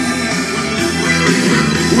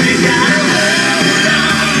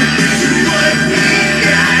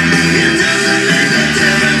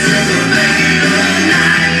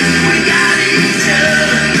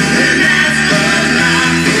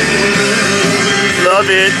love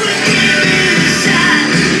it.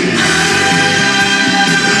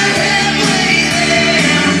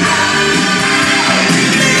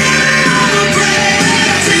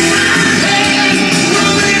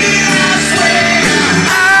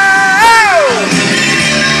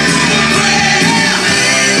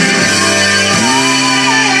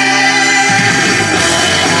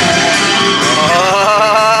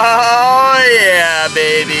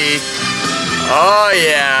 Oh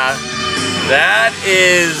yeah, that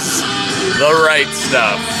is the right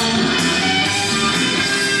stuff.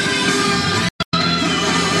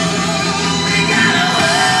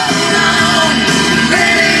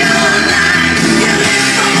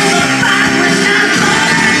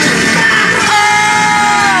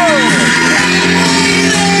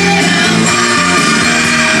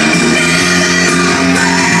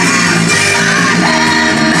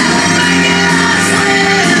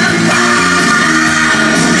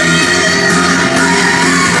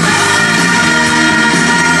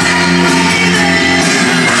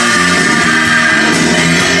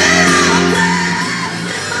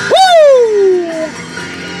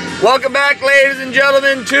 Welcome back, ladies and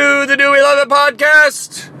gentlemen, to the Do We Love It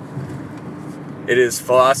podcast. It is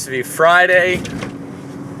Philosophy Friday.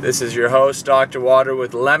 This is your host, Dr. Water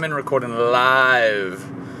with Lemon, recording live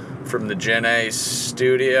from the Gen A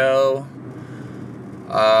studio.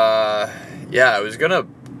 I was going to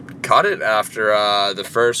cut it after the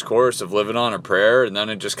first course of Living on a Prayer, and then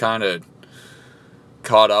it just kind of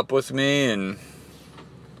caught up with me and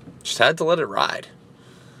just had to let it ride.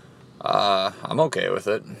 I'm okay with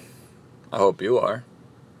it. I hope you are.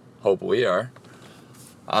 Hope we are.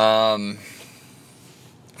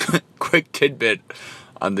 Quick tidbit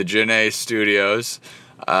on the Gen A studios.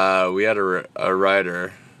 We had a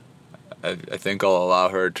writer. I think I'll allow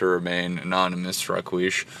her to remain anonymous,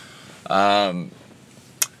 Rakwish.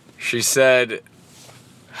 She said,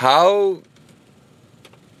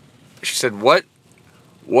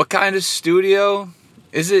 what kind of studio?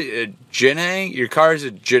 Is it a Gen A? Your car is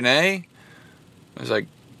a Gen A? I was like,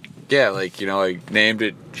 yeah, like, I named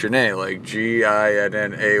it Ginnay, like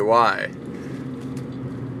Ginnay.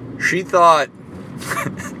 She thought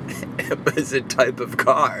it was a type of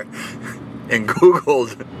car and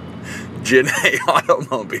Googled Ginnay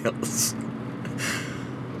automobiles.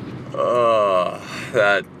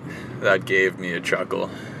 That gave me a chuckle.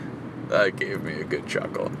 That gave me a good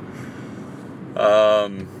chuckle.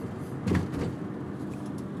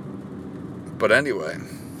 But anyway,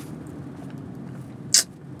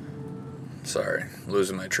 sorry,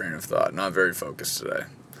 losing my train of thought. Not very focused today.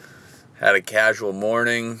 Had a casual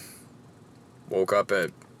morning. Woke up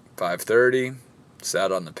at 5:30.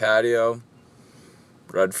 Sat on the patio.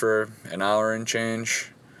 Read for an hour and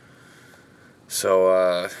change. So,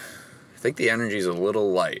 I think the energy's a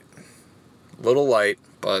little light.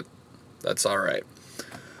 But that's alright.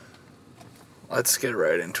 Let's get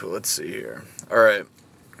right into it. Let's see here. Alright.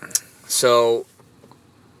 So,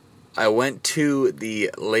 I went to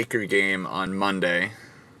the Laker game on Monday.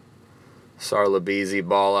 Saw Labizi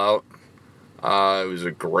ball out. It was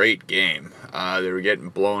a great game. They were getting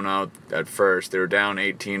blown out at first. They were down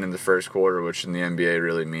 18 in the first quarter, which in the NBA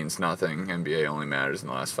really means nothing. NBA only matters in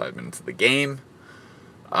the last 5 minutes of the game.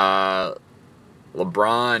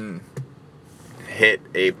 LeBron hit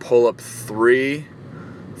a pull-up 3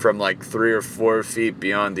 from like 3 or 4 feet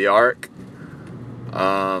beyond the arc.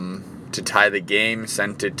 To tie the game,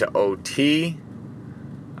 sent it to OT.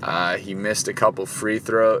 He missed a couple free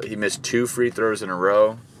throws. He missed 2 free throws in a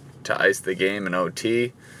row to ice the game in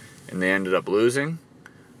OT, and they ended up losing.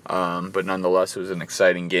 But nonetheless, it was an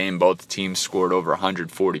exciting game. Both teams scored over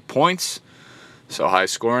 140 points, so high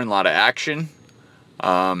scoring, a lot of action,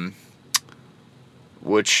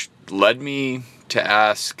 which led me to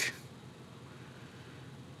ask,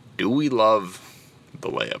 do we love the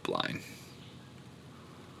layup line?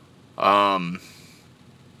 I'm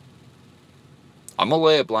a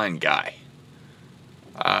layup line guy.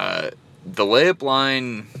 The layup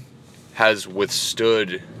line has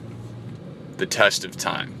withstood the test of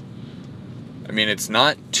time. I mean, it's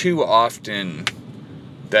not too often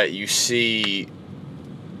that you see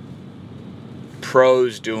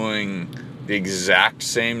pros doing the exact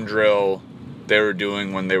same drill they were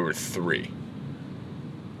doing when they were 3.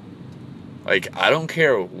 Like, I don't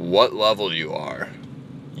care what level you are.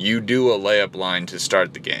 You do a layup line to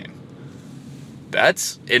start the game.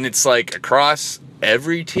 And it's like across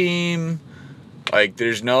every team. Like,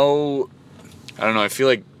 there's no, I don't know, I feel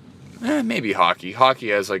like, maybe hockey. Hockey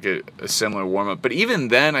has like a similar warm-up. But even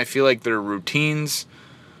then, I feel like their routines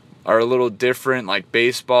are a little different. Like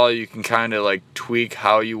baseball, you can kind of like tweak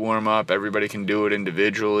how you warm up. Everybody can do it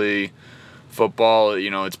individually. football,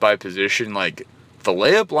 it's by position. Like, the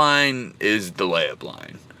layup line is the layup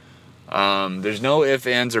line. There's no ifs,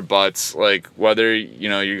 ands, or buts. Like, whether,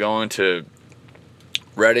 you're going to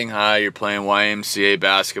Reading High, you're playing YMCA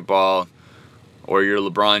basketball, or you're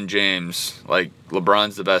LeBron James. Like,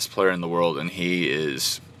 LeBron's the best player in the world, and he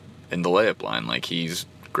is in the layup line. Like, he's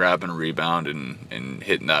grabbing a rebound and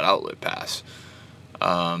hitting that outlet pass.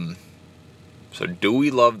 So do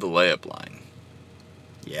we love the layup line?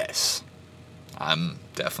 Yes. I'm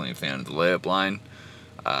definitely a fan of the layup line.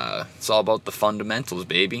 It's all about the fundamentals,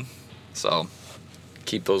 baby. So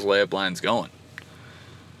keep those layup lines going.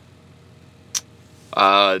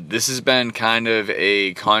 This has been kind of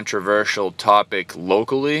a controversial topic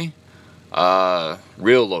locally.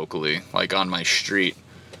 Real locally, like on my street.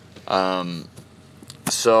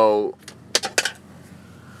 So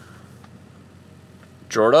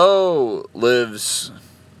Jordo lives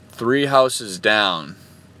 3 houses down,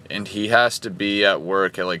 and he has to be at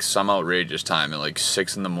work at like some outrageous time at like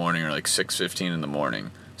 6 in the morning or like 6:15 in the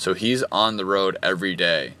morning. So he's on the road every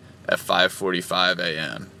day at 5:45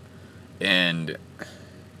 a.m. And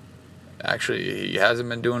actually, he hasn't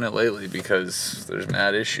been doing it lately because there's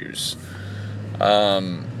mad issues.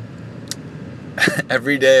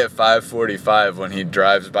 Every day at 5:45 when he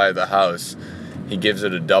drives by the house, he gives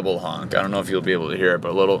it a double honk. I don't know if you'll be able to hear it,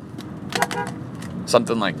 but a little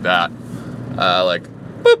something like that. Like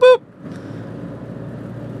boop boop.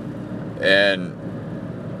 And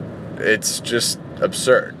it's just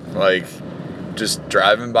absurd. Like, just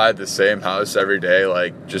driving by the same house every day,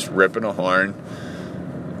 like just ripping a horn.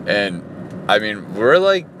 And I mean,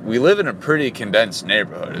 we live in a pretty condensed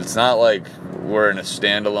neighborhood. It's not like we're in a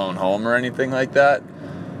standalone home or anything like that.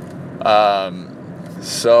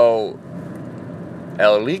 So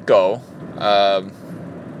Elrico,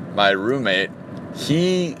 my roommate,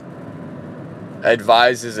 he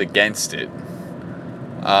advises against it.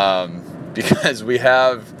 Because we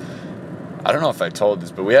have, I don't know if I told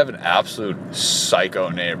this, but we have an absolute psycho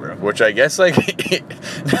neighbor, which I guess, like,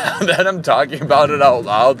 now that I'm talking about it out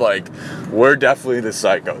loud, like, we're definitely the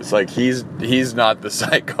psychos. Like, he's not the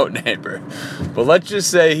psycho neighbor, but let's just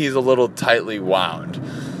say he's a little tightly wound.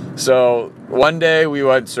 So one day we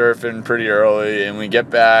went surfing pretty early, and we get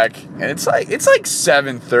back, and it's like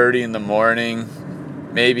 7:30 in the morning,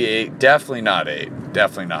 maybe 8, definitely not 8.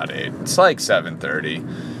 It's like 7:30,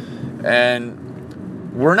 and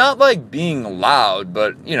we're not like being loud,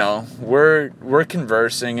 but we're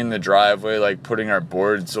conversing in the driveway, like putting our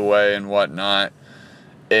boards away and whatnot.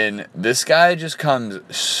 And this guy just comes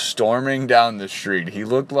storming down the street. He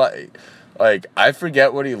looked like I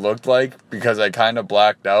forget what he looked like because I kind of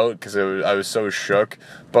blacked out because I was so shook.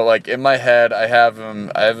 But like in my head, I have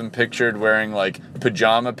him pictured wearing like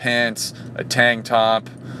pajama pants, a tank top,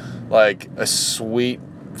 like a sweet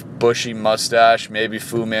bushy mustache, maybe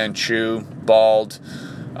Fu Manchu, bald.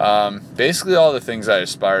 Basically all the things I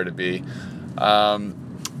aspire to be.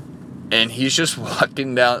 And he's just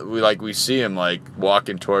walking down, we see him like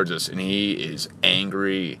walking towards us, and he is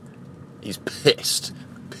angry. He's pissed.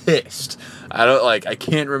 I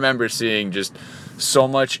can't remember seeing just so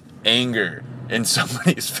much anger in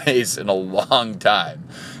somebody's face in a long time.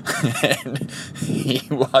 And he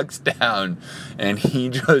walks down and he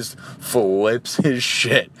just flips his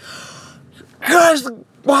shit. Guys,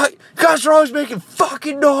 what? You guys are always making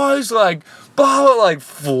fucking noise, like, blah, like,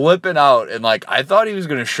 flipping out. And, like, I thought he was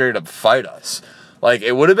going to straight up fight us. Like,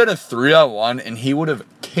 it would have been a 3-on-1, and he would have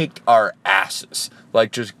kicked our asses.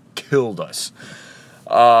 Like, just killed us.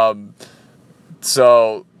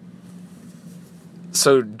 So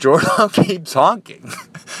Jordan keeps honking.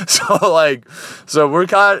 So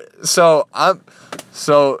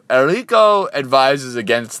Enrico advises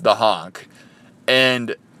against the honk.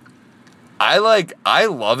 And I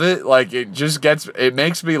love it. Like, it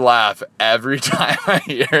makes me laugh every time I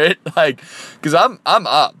hear it. Like, cause I'm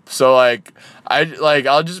up. So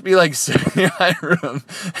I'll just be like sitting in my room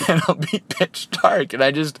and it'll be pitch dark and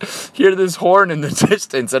I just hear this horn in the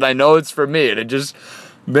distance and I know it's for me and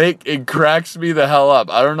it cracks me the hell up.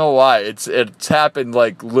 I don't know why. It's happened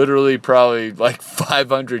like literally probably like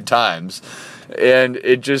 500 times and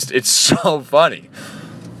it's so funny.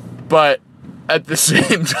 But at the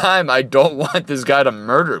same time, I don't want this guy to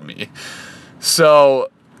murder me. So,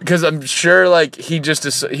 because I'm sure, like, he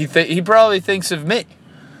probably thinks of me.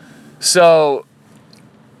 So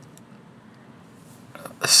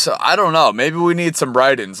I don't know. Maybe we need some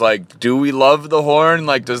write-ins. Like, do we love the horn?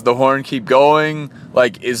 Like, does the horn keep going?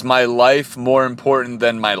 Like, is my life more important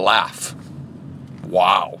than my laugh?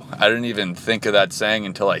 Wow. I didn't even think of that saying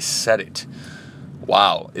until I said it.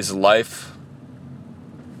 Wow. Is life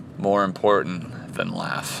more important than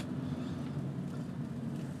laugh?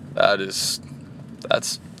 That's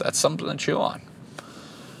something to chew on.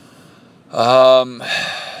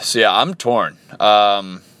 So yeah, I'm torn.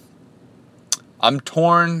 I'm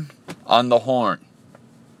torn on the horn.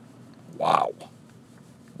 Wow.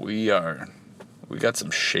 We got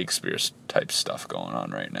some Shakespeare type stuff going on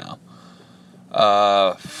right now.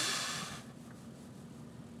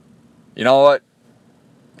 You know what?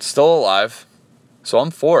 Still alive. So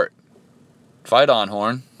I'm for it. Fight on,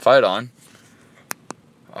 horn. Fight on.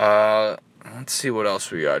 Let's see what else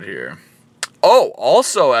we got here. Oh,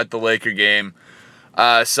 also at the Laker game,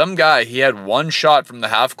 some guy, he had one shot from the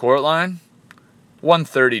half-court line.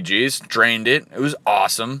 130 Gs. Drained it. It was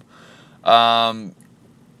awesome. It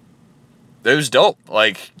was dope.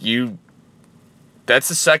 That's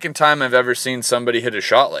the second time I've ever seen somebody hit a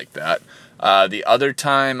shot like that. The other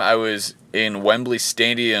time I was in Wembley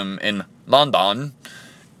Stadium in London,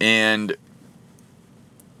 and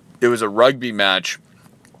it was a rugby match,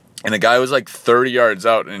 and a guy was 30 yards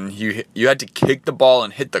out, and you had to kick the ball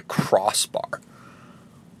and hit the crossbar.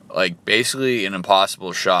 Basically an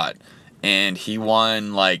impossible shot. And he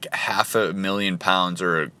won £500,000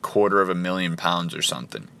 or £250,000 or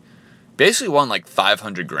something. Basically won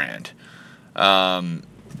 $500,000. And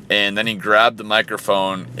then he grabbed the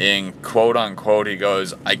microphone and quote unquote he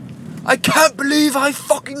goes, I can't believe I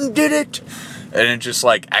fucking did it. And it's just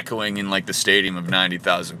echoing in the stadium of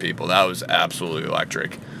 90,000 people. That was absolutely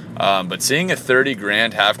electric. But seeing a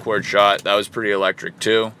 $30,000 half-court shot, that was pretty electric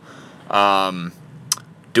too.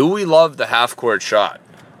 Do we love the half-court shot?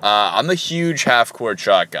 I'm a huge half-court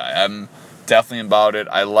shot guy. I'm definitely about it.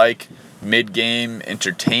 I like mid-game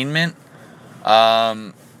entertainment.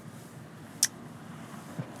 But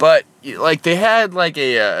they had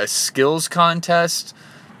a skills contest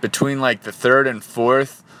between the third and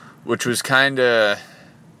fourth, which was kind of,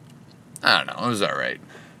 I don't know, it was alright.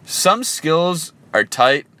 Some skills are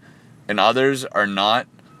tight and others are not.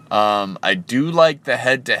 I do like the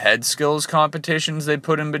head-to-head skills competitions they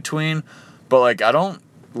put in between, but I don't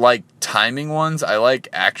like timing ones. I like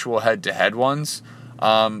actual head-to-head ones.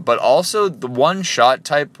 But also the one-shot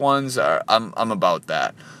type ones, I'm about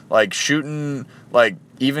that. Shooting,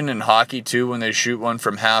 even in hockey too, when they shoot one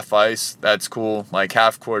from half ice, that's cool.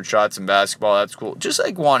 Half-court shots in basketball, that's cool. Just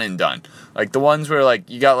one and done. The ones where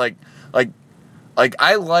you got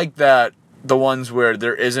I like that. The ones where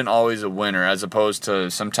there isn't always a winner, as opposed to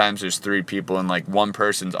sometimes there's three people and one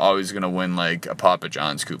person's always gonna win a Papa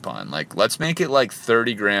John's coupon. Let's make it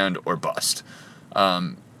 $30,000 or bust.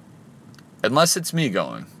 Unless it's me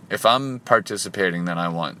going. If I'm participating, then I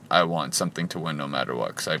want something to win no matter what,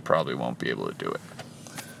 because I probably won't be able to do it.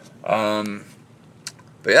 But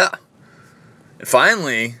yeah. And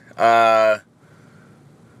finally, as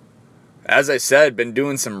I said, been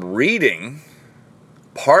doing some reading.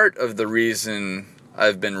 Part of the reason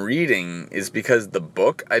I've been reading is because the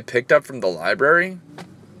book I picked up from the library,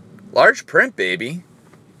 large print, baby.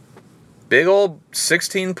 Big old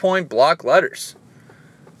 16-point block letters.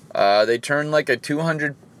 They turned a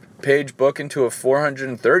 200-page book into a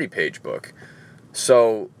 430-page book.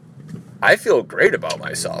 So I feel great about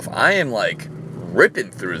myself. I am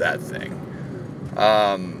ripping through that thing.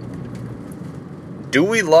 Do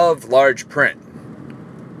we love large print?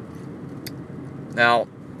 Now,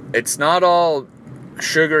 it's not all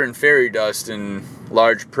sugar and fairy dust in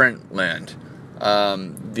large print land.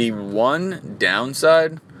 The one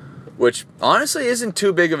downside, which honestly isn't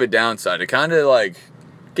too big of a downside, it kind of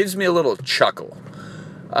gives me a little chuckle.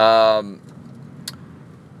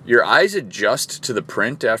 Your eyes adjust to the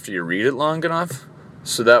print after you read it long enough,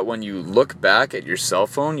 so that when you look back at your cell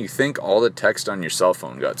phone, you think all the text on your cell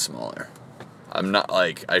phone got smaller. I'm not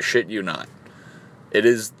I shit you not. It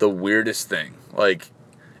is the weirdest thing.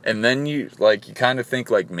 And then you kind of think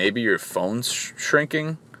maybe your phone's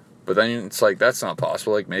shrinking, but then it's that's not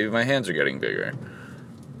possible. Maybe my hands are getting bigger.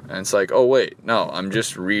 And it's oh wait, no, I'm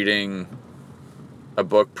just reading a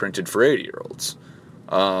book printed for 80-year-olds.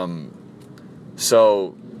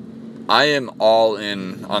 So I am all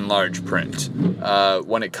in on large print.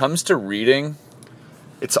 When it comes to reading,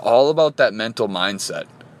 it's all about that mental mindset.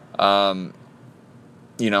 I've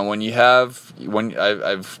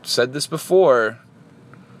said this before,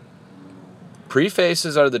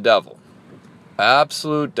 prefaces are the devil.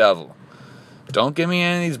 Absolute devil. Don't give me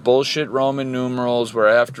any of these bullshit Roman numerals where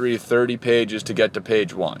I have to read 30 pages to get to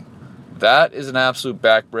page 1. That is an absolute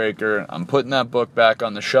backbreaker. I'm putting that book back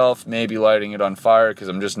on the shelf, maybe lighting it on fire, because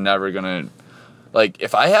I'm just never gonna,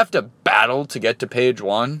 if I have to battle to get to page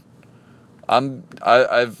 1,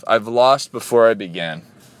 I've lost before I began.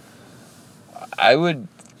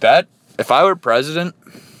 If I were president,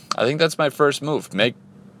 I think that's my first move. Make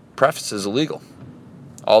prefaces illegal.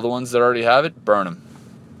 All the ones that already have it, burn them.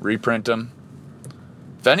 Reprint them.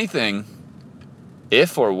 If anything,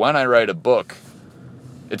 if or when I write a book,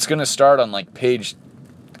 it's going to start on like page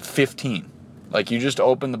 15. Like you just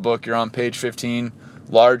open the book, you're on page 15,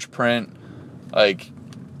 large print, like,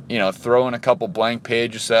 you know, throw in a couple blank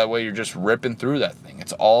pages so that way you're just ripping through that thing.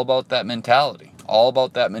 It's all about that mentality. All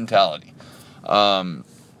about that mentality. I'm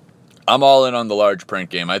all in on the large print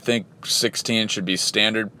game. I think 16 should be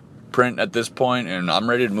standard print at this point, and I'm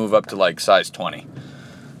ready to move up to like size 20.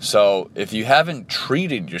 So if you haven't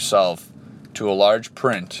treated yourself to a large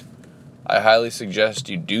print, I highly suggest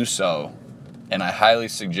you do so, and I highly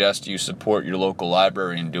suggest you support your local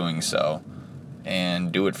library in doing so,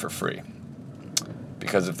 and do it for free.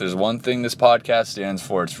 Because if there's one thing this podcast stands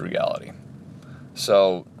for, it's frugality.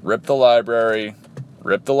 So rip the library,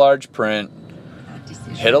 rip the large print,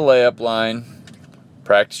 hit a layup line,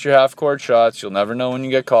 practice your half-court shots. You'll never know when you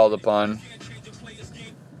get called upon.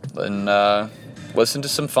 And listen to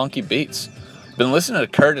some funky beats. Been listening to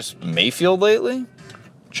Curtis Mayfield lately.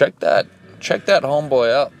 Check that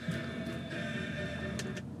homeboy out.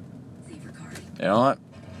 You know what?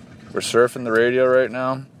 We're surfing the radio right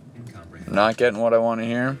now. I'm not getting what I want to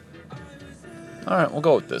hear. All right, we'll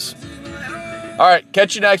go with this. All right,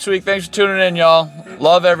 catch you next week. Thanks for tuning in, y'all.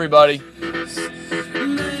 Love everybody.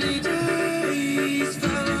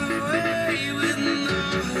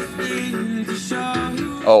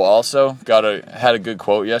 Oh, also, had a good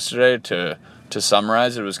quote yesterday to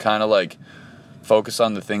summarize. It was kind of like, focus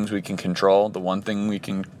on the things we can control. The one thing we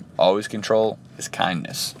can always control is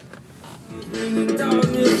kindness.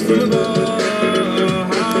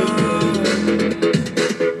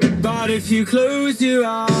 But if you close your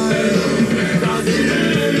eyes, does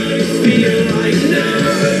it feel like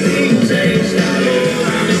nothing changed at all?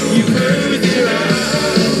 And if you close your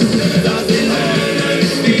eyes, does it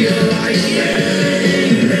almost feel like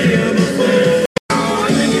getting there before? How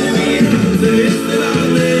am I gonna be optimist about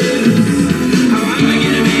this? How am I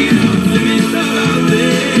gonna be optimist about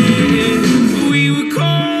this? We were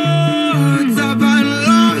caught up and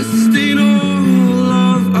lost in all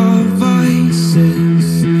of our vices.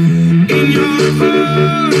 In your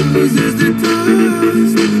pose is the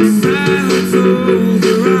dust.